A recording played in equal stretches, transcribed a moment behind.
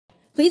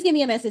Please give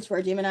me a message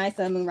for Gemini,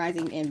 Sun, Moon,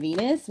 Rising, and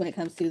Venus when it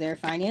comes to their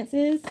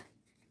finances.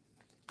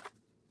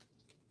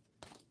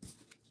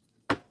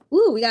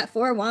 Ooh, we got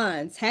 4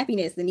 wands.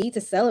 Happiness, the need to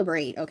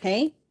celebrate,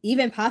 okay?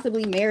 Even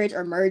possibly marriage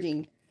or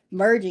merging,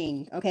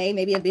 okay?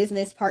 Maybe a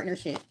business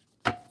partnership,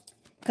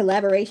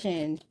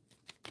 collaboration,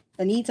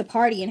 a need to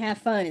party and have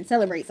fun and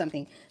celebrate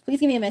something. Please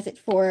give me a message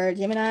for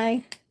Gemini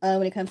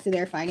when it comes to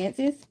their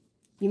finances.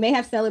 You may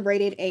have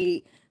celebrated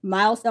a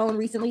milestone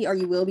recently, or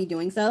you will be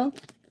doing so.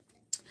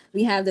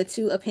 We have the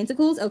 2 of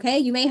Pentacles, okay?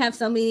 You may have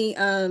so many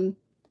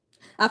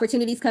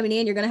opportunities coming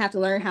in. You're going to have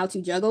to learn how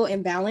to juggle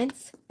and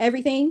balance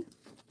everything.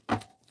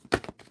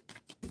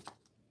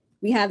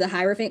 We have the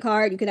Hierophant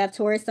card. You could have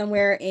Taurus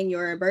somewhere in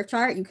your birth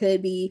chart. You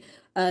could be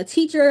a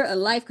teacher, a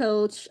life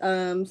coach,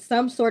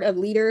 some sort of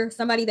leader,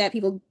 somebody that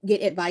people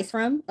get advice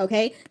from,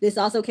 okay? This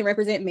also can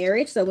represent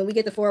marriage. So when we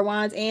get the 4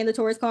 wands and the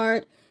Taurus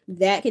card,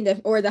 that can,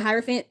 or the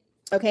Hierophant,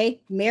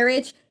 okay?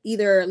 Marriage,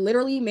 either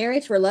literally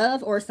marriage for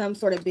love or some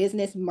sort of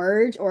business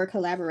merge or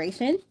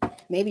collaboration.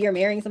 Maybe you're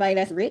marrying somebody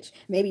that's rich.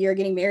 Maybe you're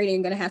getting married and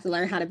you're going to have to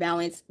learn how to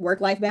balance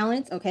work-life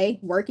balance, okay?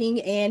 Working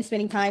and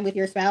spending time with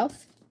your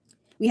spouse.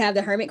 We have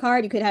the Hermit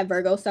card. You could have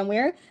Virgo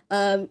somewhere.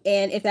 And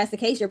if that's the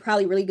case, you're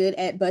probably really good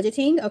at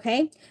budgeting,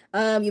 okay?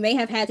 You may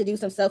have had to do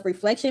some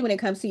self-reflection when it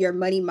comes to your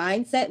money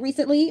mindset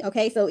recently,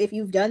 okay? So if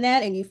you've done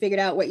that and you figured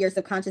out what your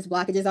subconscious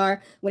blockages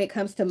are when it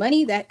comes to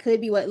money, that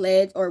could be what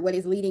led or what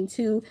is leading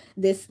to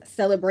this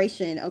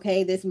celebration,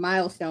 okay? This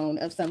milestone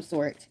of some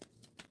sort.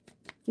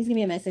 Please give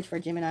me a message for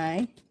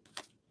Gemini.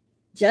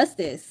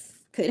 Justice.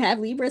 Could have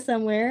Libra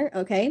somewhere,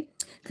 okay?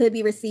 Could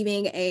be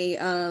receiving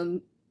a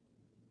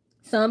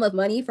sum of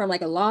money from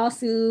like a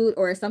lawsuit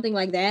or something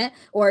like that,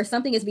 or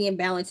something is being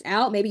balanced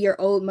out. Maybe you're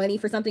owed money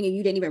for something and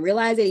you didn't even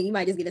realize it, and you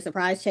might just get a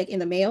surprise check in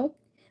the mail.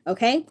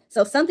 Okay,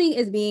 so something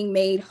is being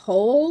made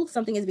whole,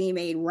 something is being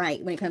made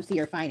right when it comes to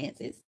your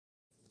finances.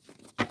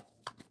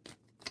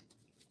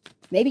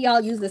 Maybe y'all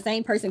use the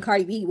same person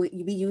Cardi B would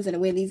be using to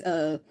win these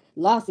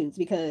lawsuits,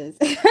 because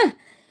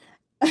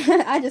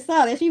I just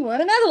saw that she won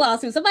another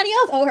lawsuit. Somebody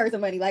else owed her some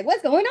money. Like,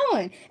 what's going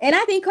on? And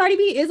I think Cardi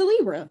B is a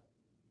Libra.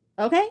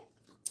 Okay.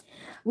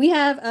 We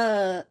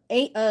have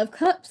 8 of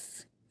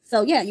Cups.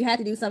 So yeah, you had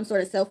to do some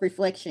sort of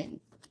self-reflection.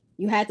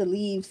 You had to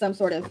leave some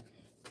sort of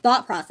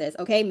thought process,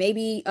 okay?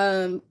 Maybe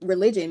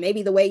religion,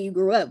 maybe the way you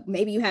grew up.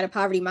 Maybe you had a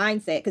poverty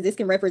mindset, because this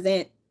can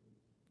represent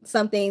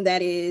something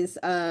that is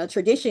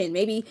tradition.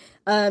 Maybe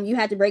you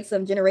had to break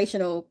some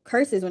generational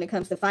curses when it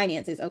comes to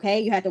finances, okay?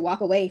 You had to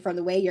walk away from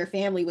the way your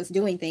family was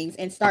doing things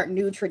and start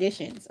new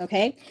traditions,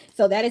 okay?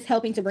 So that is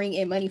helping to bring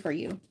in money for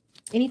you.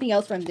 Anything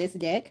else from this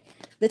deck?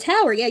 The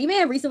Tower. Yeah, you may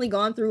have recently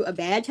gone through a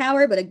bad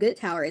tower, but a good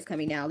tower is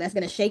coming now. That's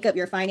going to shake up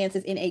your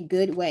finances in a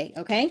good way,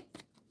 okay?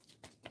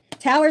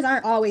 Towers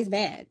aren't always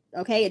bad,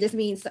 okay? It just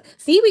means,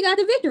 see, we got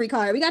the Victory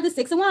card. We got the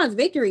 6 of Wands,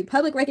 victory,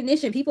 public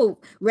recognition,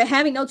 people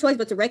having no choice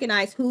but to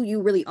recognize who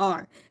you really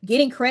are.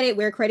 Getting credit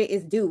where credit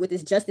is due with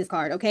this Justice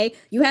card, okay?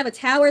 You have a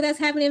tower that's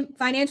happening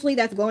financially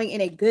that's going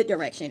in a good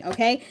direction,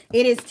 okay?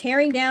 It is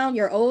tearing down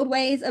your old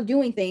ways of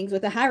doing things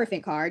with the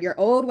Hierophant card, your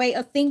old way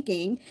of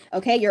thinking,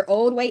 okay? Your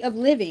old way of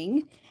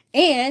living,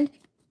 and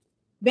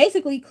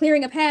basically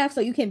clearing a path so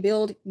you can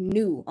build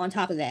new on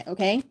top of that,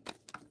 okay?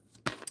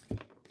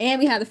 And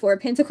we have the 4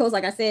 of Pentacles.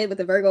 Like I said, with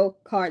the Virgo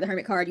card, the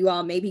Hermit card, you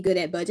all may be good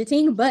at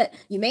budgeting, but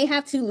you may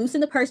have to loosen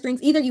the purse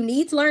strings. Either you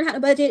need to learn how to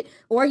budget,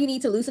 or you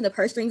need to loosen the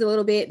purse strings a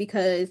little bit,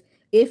 because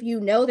if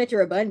you know that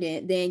you're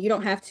abundant, then you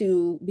don't have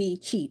to be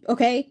cheap,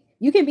 okay?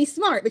 You can be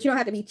smart, but you don't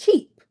have to be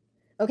cheap,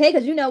 okay?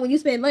 Because you know when you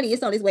spend money,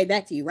 it's on its way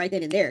back to you right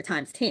then and there,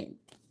 times 10,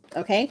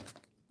 okay?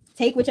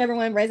 Take whichever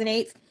one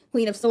resonates.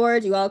 Queen of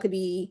Swords, you all could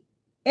be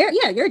air.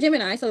 Yeah, you're a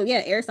Gemini, so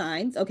yeah, air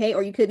signs, okay?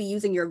 Or you could be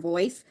using your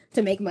voice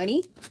to make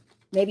money.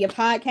 Maybe a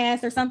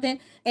podcast or something.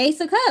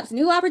 Ace of Cups,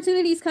 new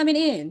opportunities coming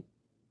in.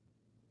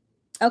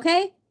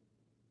 Okay?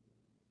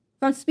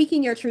 From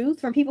speaking your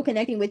truth, from people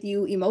connecting with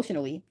you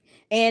emotionally.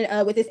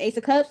 And with this Ace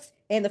of Cups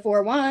and the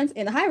 4 of Wands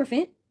and the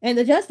Hierophant and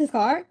the Justice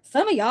card,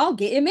 some of y'all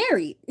getting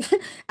married.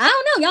 I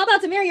don't know. Y'all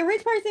about to marry a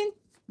rich person?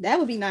 That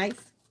would be nice.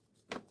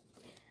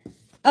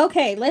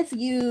 Okay, let's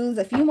use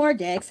a few more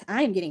decks.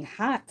 I am getting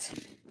hot.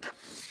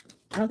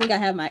 I don't think I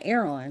have my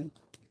air on.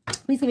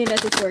 Please give me a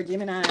message for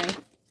Gemini,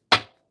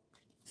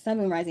 Sun,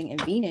 Moon, Rising, and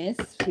Venus.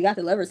 We got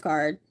the Lovers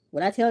card.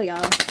 What I tell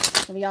y'all,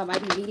 some of y'all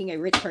might be meeting a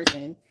rich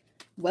person,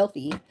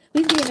 wealthy.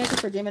 Please give me a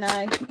message for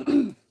Gemini.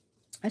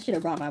 I should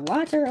have brought my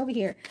water over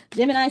here.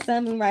 Gemini,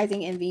 Sun, Moon,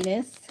 Rising, and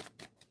Venus.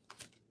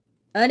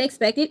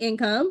 Unexpected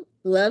income.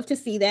 Love to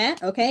see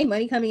that, okay?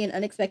 Money coming in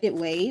unexpected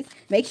ways.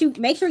 Make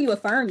sure you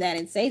affirm that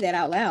and say that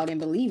out loud and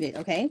believe it,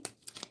 okay?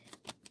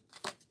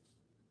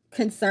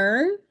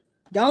 Concern.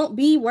 Don't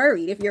be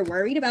worried. If you're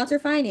worried about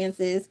your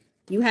finances,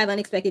 you have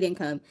unexpected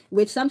income,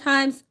 which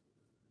sometimes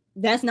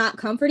that's not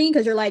comforting,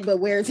 because you're like, but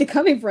where is it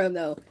coming from,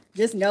 though?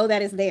 Just know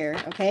that it's there,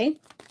 okay?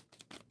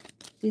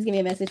 Please give me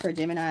a message for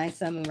Gemini,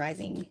 Sun, Moon,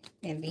 Rising,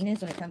 and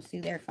Venus when it comes to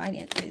their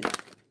finances.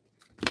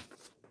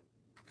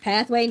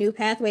 Pathway, new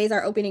pathways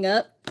are opening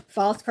up.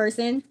 False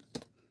person.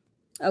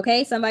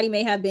 Okay, somebody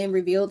may have been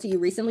revealed to you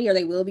recently, or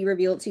they will be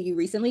revealed to you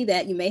recently,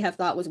 that you may have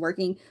thought was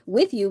working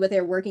with you, but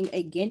they're working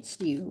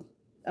against you.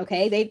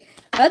 Okay,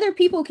 other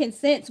people can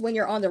sense when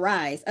you're on the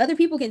rise. Other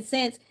people can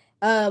sense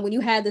when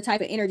you have the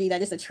type of energy that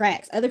just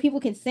attracts. Other people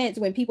can sense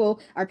when people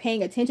are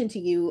paying attention to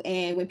you,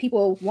 and when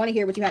people want to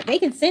hear what you have. They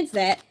can sense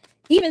that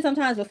even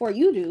sometimes before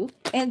you do,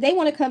 and they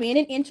want to come in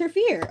and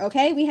interfere.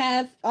 Okay, we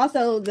have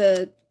also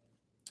the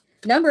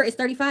number is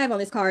 35 on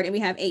this card, and we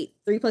have 8.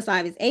 3 plus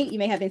 5 is 8. You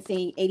may have been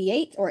seeing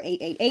 88 or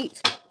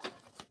 888.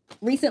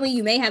 Recently,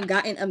 you may have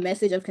gotten a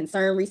message of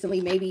concern recently,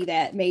 maybe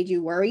that made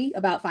you worry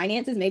about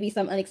finances, maybe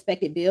some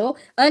unexpected bill.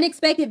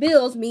 Unexpected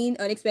bills mean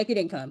unexpected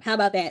income. How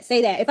about that?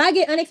 Say that. If I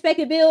get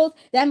unexpected bills,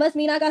 that must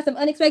mean I got some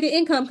unexpected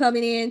income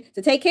coming in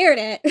to take care of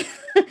that.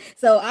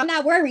 So I'm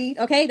not worried,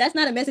 okay? That's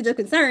not a message of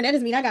concern. That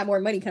just means I got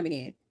more money coming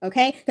in,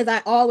 okay? Because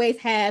I always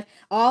have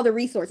all the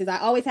resources. I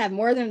always have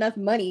more than enough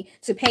money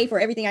to pay for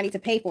everything I need to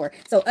pay for.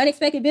 So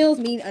unexpected bills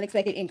mean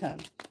unexpected income,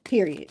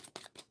 period.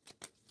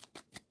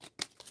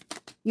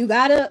 You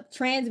gotta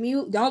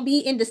transmute. Don't be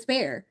in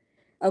despair,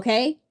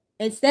 okay?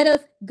 Instead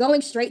of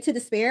going straight to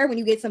despair when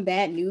you get some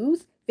bad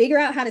news, figure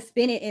out how to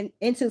spin it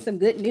into some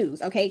good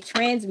news, okay?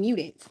 Transmute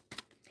it.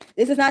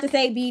 This is not to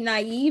say be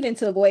naive and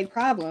to avoid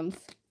problems,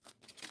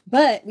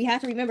 but we have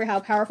to remember how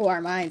powerful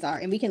our minds are,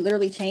 and we can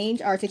literally change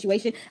our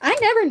situation. I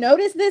never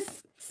noticed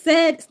this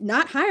said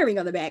not hiring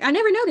on the back. I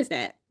never noticed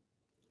that.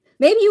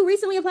 Maybe you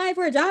recently applied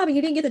for a job and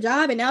you didn't get the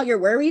job, and now you're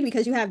worried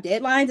because you have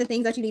deadlines and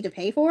things that you need to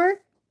pay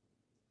for.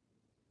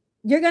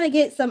 You're going to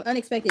get some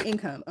unexpected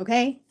income,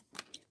 okay?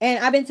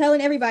 And I've been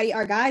telling everybody,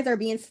 our guides are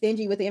being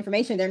stingy with the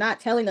information. They're not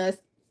telling us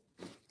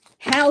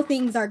how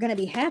things are going to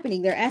be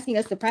happening. They're asking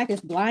us to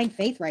practice blind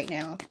faith right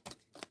now.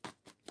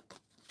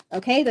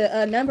 Okay,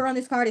 the number on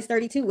this card is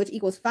 32, which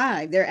equals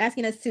 5. They're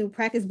asking us to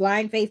practice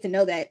blind faith to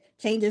know that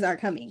changes are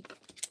coming.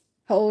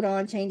 Hold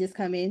on, change is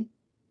coming.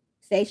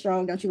 Stay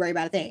strong, don't you worry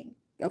about a thing.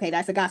 Okay,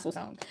 that's a gospel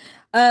song.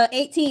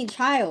 18,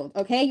 child.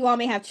 Okay, you all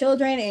may have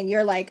children and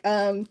you're like,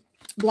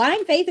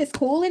 blind faith is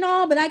cool and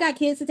all, but I got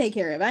kids to take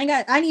care of.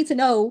 I need to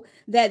know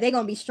that they're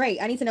going to be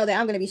straight. I need to know that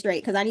I'm going to be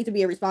straight because I need to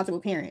be a responsible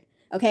parent.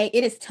 Okay,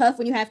 it is tough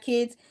when you have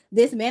kids.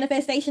 This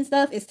manifestation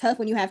stuff is tough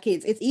when you have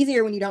kids. It's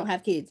easier when you don't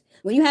have kids.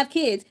 When you have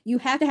kids, you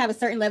have to have a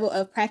certain level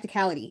of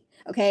practicality.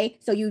 Okay,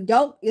 so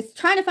it's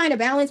trying to find a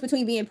balance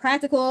between being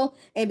practical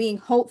and being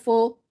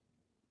hopeful,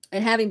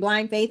 and having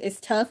blind faith is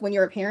tough when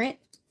you're a parent.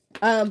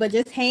 But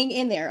just hang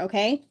in there,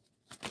 okay?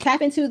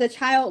 Tap into the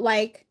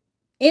childlike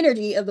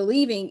energy of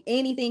believing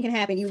anything can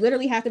happen. You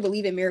literally have to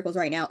believe in miracles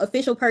right now.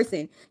 Official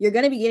person, you're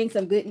going to be getting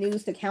some good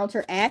news to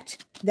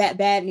counteract that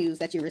bad news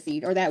that you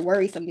received, or that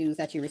worrisome news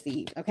that you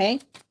received,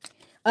 okay?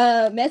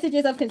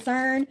 Messages of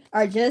concern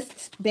are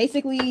just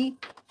basically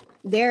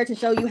there to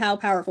show you how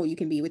powerful you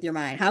can be with your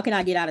mind. How can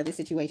I get out of this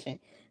situation?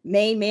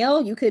 Main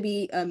male, you could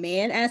be a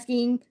man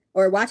asking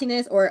or watching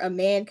this, or a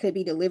man could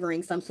be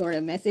delivering some sort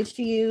of message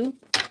to you,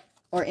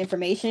 or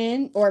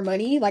information, or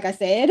money. Like I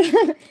said,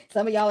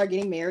 some of y'all are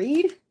getting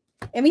married.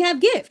 And we have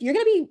gift. You're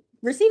going to be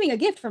receiving a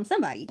gift from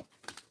somebody.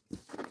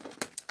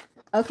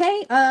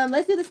 Okay,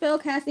 let's do the spell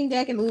casting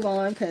deck and move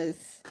on, because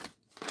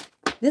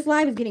this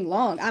live is getting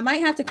long. I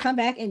might have to come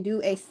back and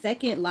do a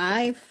second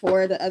live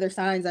for the other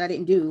signs that I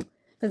didn't do,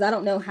 because I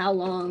don't know how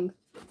long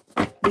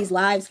these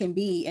lives can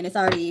be, and it's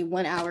already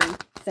 1 hour,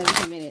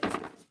 17 minutes.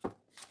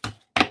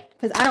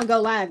 Because I don't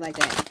go live like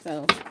that.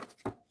 So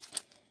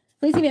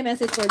please give me a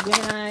message for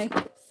Gemini,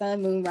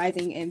 Sun, Moon,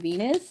 Rising, and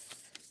Venus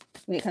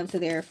when it comes to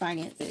their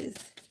finances.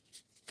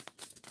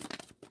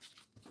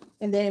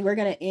 And then we're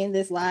going to end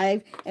this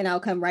live, and I'll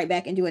come right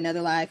back and do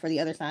another live for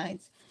the other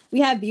signs. We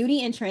have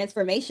beauty and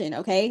transformation,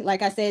 okay?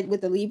 Like I said,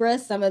 with the Libra,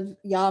 some of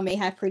y'all may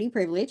have pretty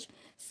privilege.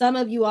 Some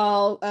of you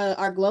all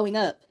are glowing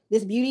up.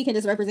 This beauty can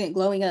just represent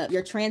glowing up.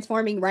 You're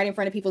transforming right in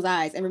front of people's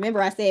eyes. And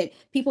remember, I said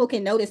people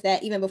can notice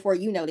that even before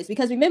you notice.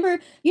 Because remember,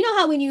 you know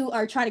how when you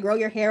are trying to grow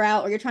your hair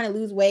out, or you're trying to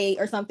lose weight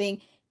or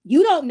something,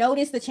 you don't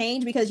notice the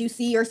change because you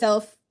see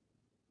yourself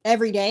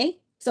every day.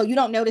 So you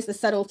don't notice the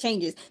subtle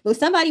changes. But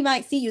somebody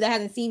might see you that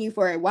hasn't seen you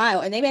for a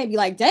while, and they may be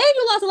like, dang,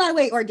 you lost a lot of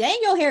weight, or dang,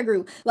 your hair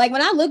grew. Like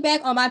when I look back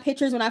on my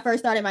pictures when I first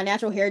started my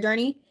natural hair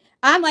journey,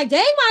 I'm like,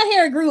 dang, my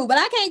hair grew, but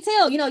I can't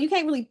tell. You know, you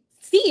can't really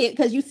see it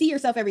because you see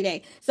yourself every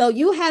day. So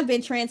you have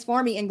been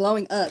transforming and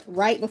glowing up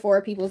right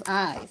before people's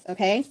eyes,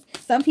 okay?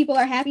 Some people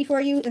are happy for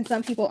you and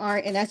some people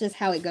aren't, and that's just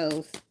how it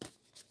goes.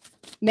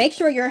 Make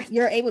sure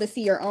you're able to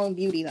see your own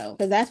beauty, though,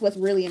 because that's what's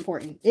really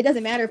important. It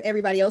doesn't matter if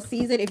everybody else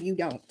sees it if you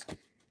don't.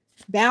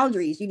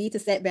 Boundaries. You need to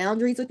set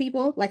boundaries with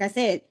people. Like I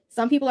said,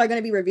 some people are going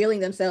to be revealing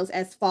themselves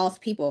as false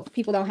people.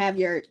 People don't have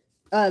your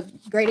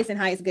greatest and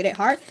highest good at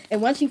heart.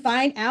 And once you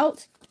find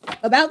out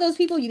about those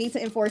people, you need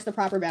to enforce the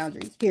proper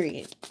boundaries,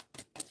 period.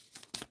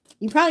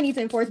 You probably need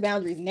to enforce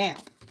boundaries now.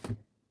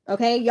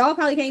 Okay, y'all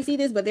probably can't see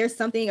this, but there's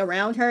something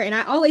around her. And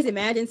I always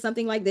imagine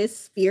something like this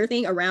sphere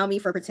thing around me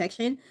for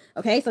protection.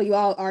 Okay, so you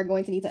all are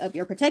going to need to up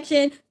your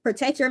protection.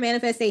 Protect your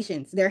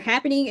manifestations. They're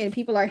happening and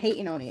people are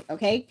hating on it.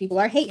 Okay, people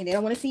are hating. They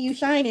don't want to see you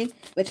shining,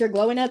 but you're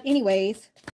glowing up anyways.